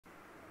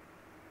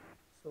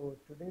So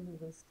today we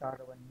will start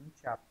our new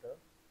chapter,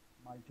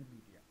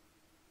 Multimedia.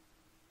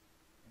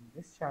 In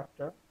this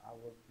chapter, I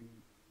will be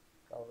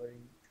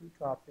covering two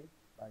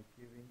topics by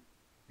giving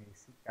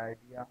basic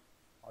idea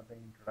or the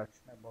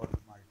introduction about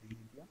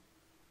multimedia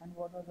and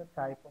what are the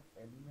type of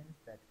elements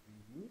that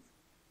we use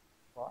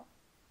for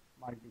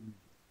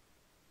multimedia.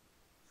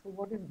 So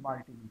what is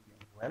multimedia?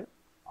 Well,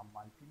 a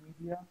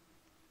multimedia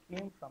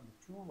came from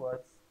the two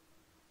words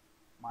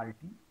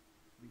multi,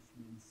 which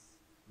means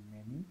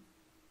many,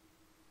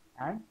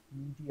 and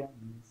media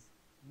means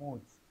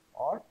modes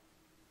or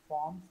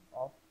forms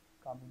of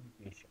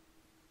communication.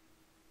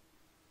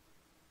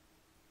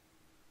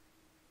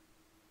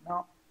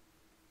 Now,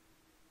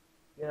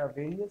 there are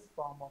various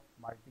forms of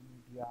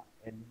multimedia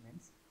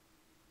elements.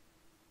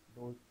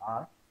 Those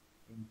are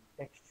in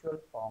textual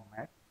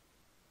format,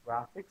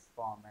 graphics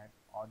format,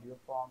 audio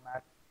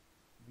format,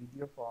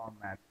 video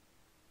format,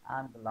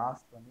 and the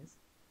last one is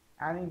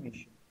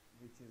animation,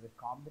 which is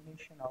a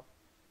combination of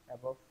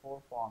above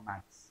four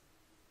formats.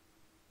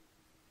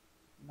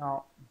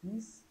 Now,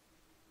 these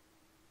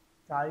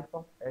type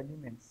of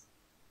elements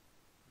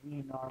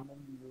we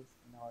normally use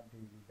in our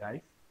daily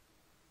life.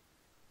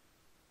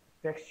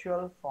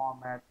 Textual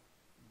format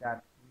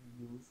that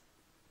we use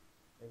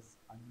is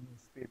a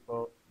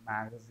newspaper,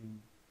 magazine,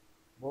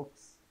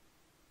 books,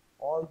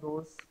 all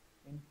those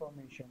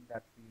information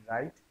that we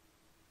write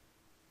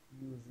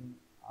using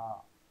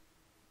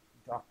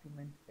a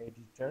document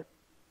editor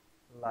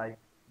like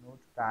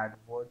Notepad,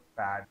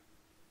 WordPad,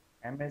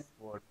 MS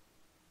Word.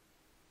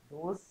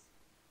 Those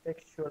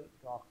textual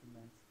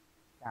documents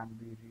can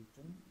be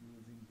written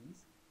using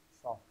these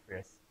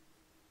softwares.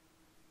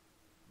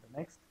 The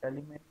next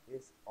element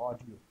is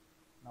audio.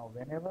 Now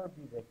whenever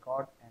we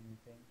record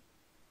anything,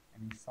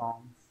 any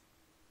songs,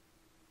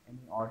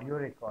 any audio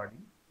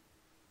recording,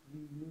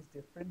 we use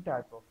different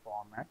type of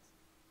formats.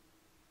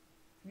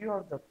 Few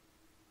of the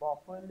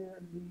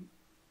popularly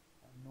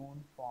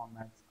known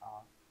formats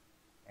are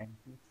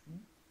MP3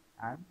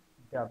 and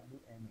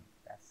WMA,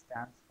 that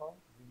stands for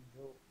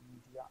Window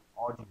Media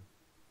Audio.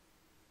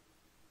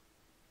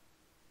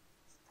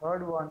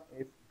 Third one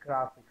is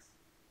graphics.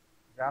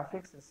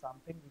 Graphics is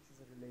something which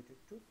is related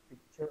to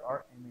picture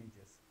or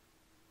images.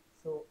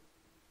 So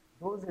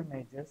those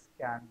images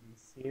can be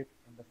saved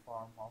in the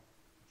form of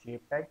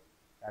JPEG,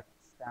 that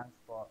stands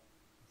for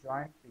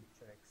Joint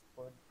Picture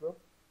Export Group,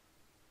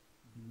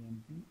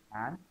 BMP,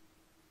 and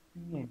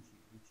PNG,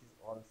 which is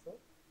also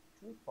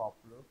two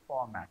popular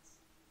formats.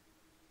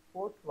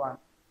 Fourth one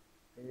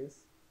is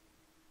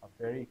a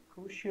very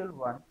crucial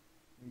one,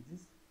 which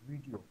is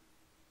video,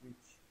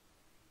 which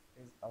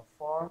is a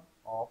form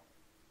of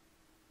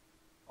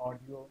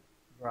audio,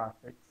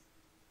 graphics,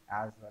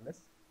 as well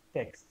as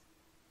text.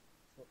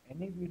 So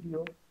any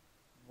video,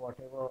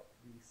 whatever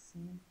we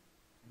see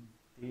in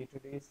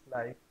day-to-day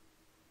life,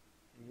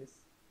 is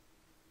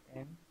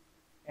in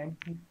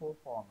MP4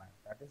 format,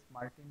 that is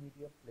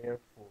Multimedia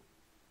Player 4,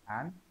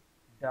 and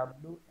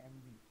WMV,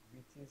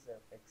 which is an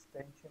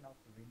extension of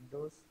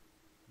Windows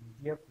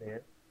Media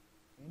Player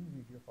in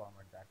video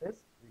format, that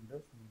is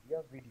Windows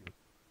Media Video.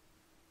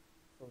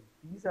 So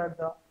these are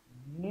the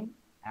main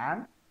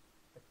and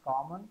the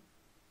common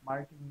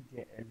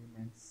multimedia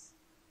elements,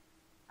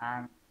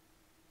 and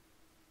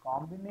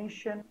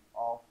combination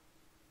of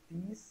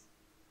these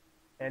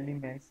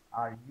elements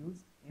are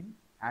used in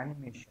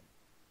animation.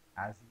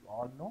 As you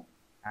all know,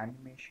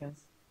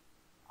 animations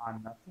are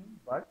nothing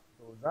but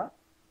those are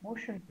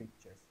motion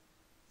pictures.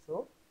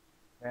 So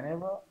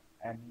whenever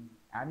any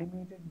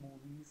animated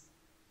movies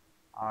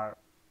are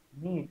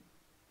made,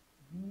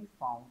 we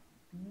found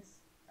these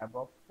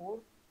above four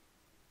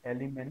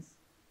elements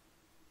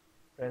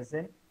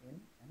present in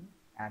an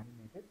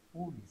animated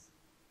movies.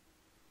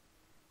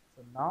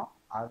 So now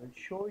I will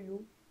show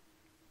you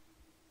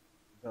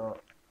the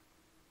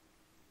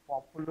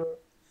popular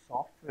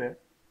software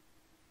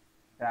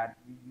that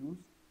we use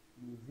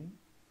using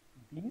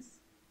these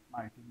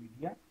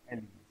multimedia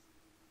elements.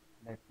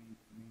 Let me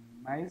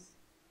minimize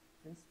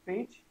this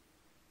page.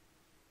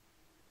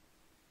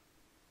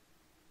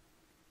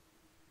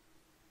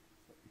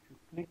 So if you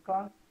click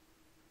on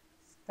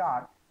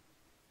Start,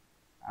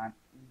 and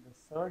in the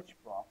search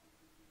box,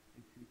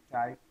 if you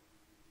type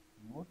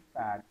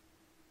Notepad,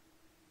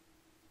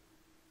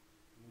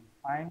 you will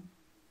find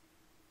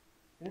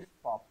this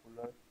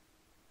popular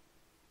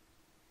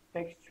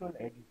textual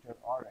editor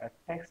or a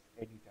text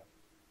editor,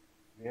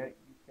 where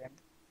you can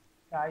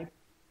type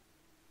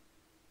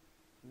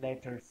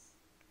letters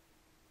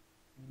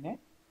in a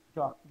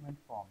document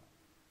format.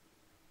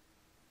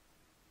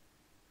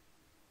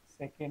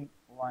 Second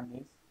one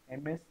is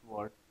MS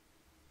Word,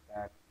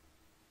 that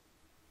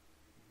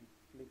if you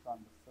click on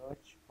the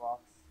search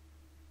box,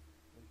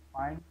 you will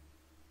find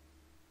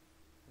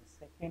the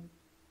second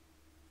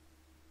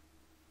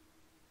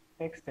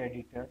text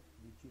editor,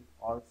 which is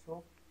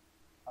also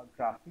a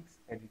graphics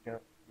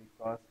editor,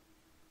 because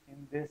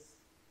in this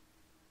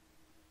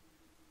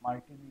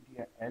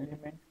multimedia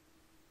element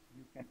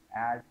you can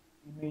add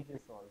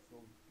images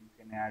also, you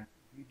can add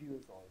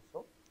videos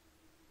also.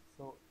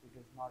 So it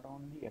is not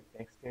only a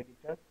text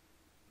editor,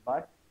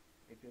 but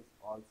it is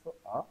also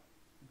a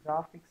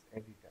graphics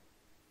editor.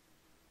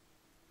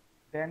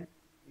 Then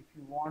if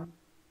you want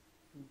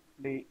to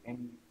play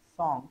any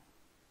songs,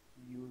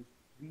 we use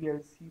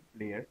VLC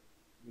player,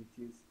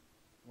 which is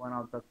one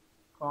of the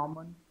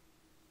common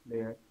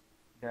player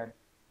that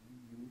we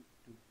use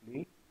to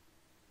play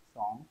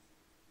songs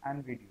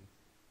and videos.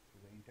 So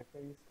the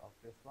interface of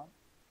this one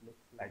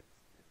looks like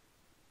this.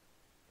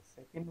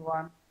 The second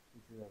one,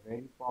 which is a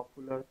very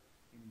popular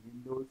in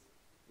Windows,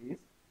 is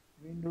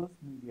Windows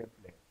Media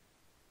Player.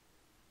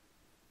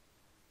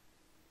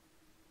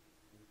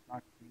 It is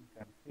not being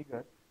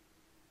configured.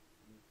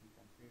 You can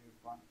configure it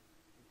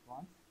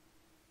once.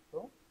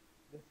 So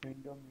this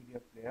Windows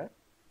Media Player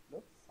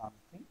looks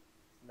something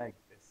like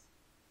this.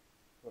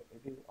 So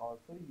it is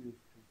also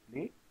used to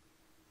play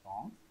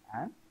songs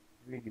and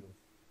videos.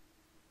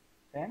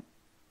 Then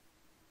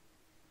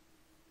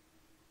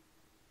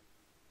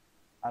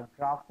a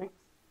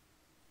graphics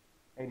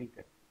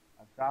editor.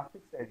 A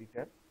graphics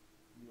editor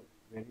you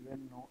very well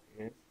know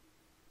is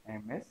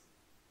MS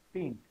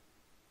Paint.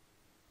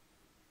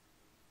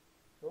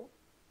 So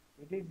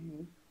it is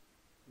used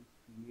to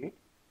create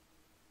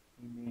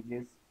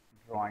images,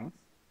 drawings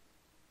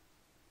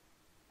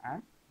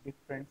and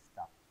different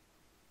stuff.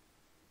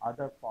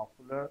 Other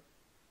popular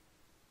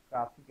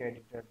graphic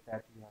editor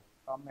that you have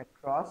come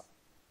across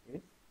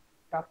is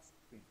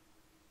touchscreen,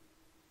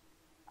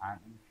 and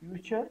in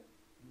future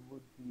you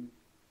would be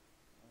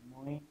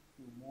knowing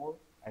few more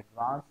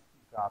advanced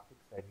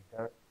graphics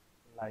editor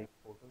like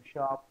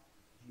Photoshop,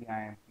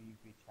 GIMP,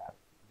 which have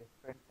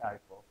different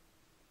type of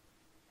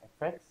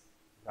effects,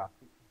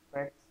 graphic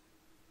effects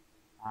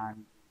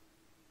and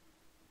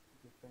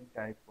different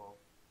type of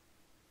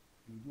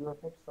video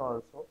effects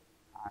also,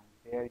 and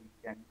there you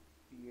can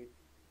create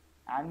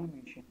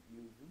animation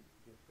using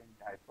different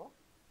type of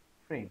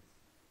frames.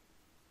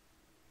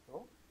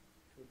 So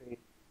today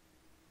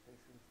this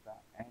is the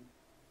end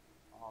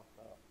of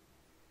the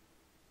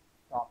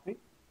topic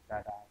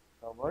that I have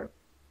covered.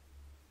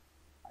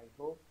 I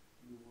hope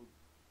you would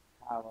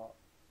have a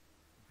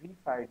brief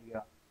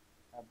idea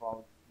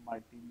about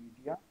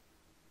multimedia,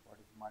 what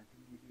is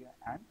multimedia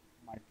and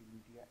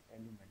multimedia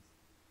elements.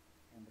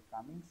 In the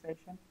coming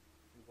session,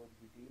 we will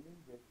be dealing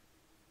with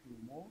few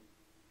more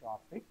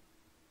topics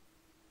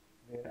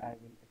where I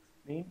will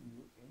explain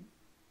you in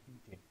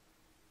detail.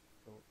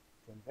 So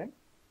till then,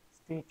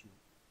 stay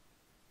tuned.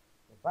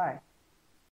 Bye-bye.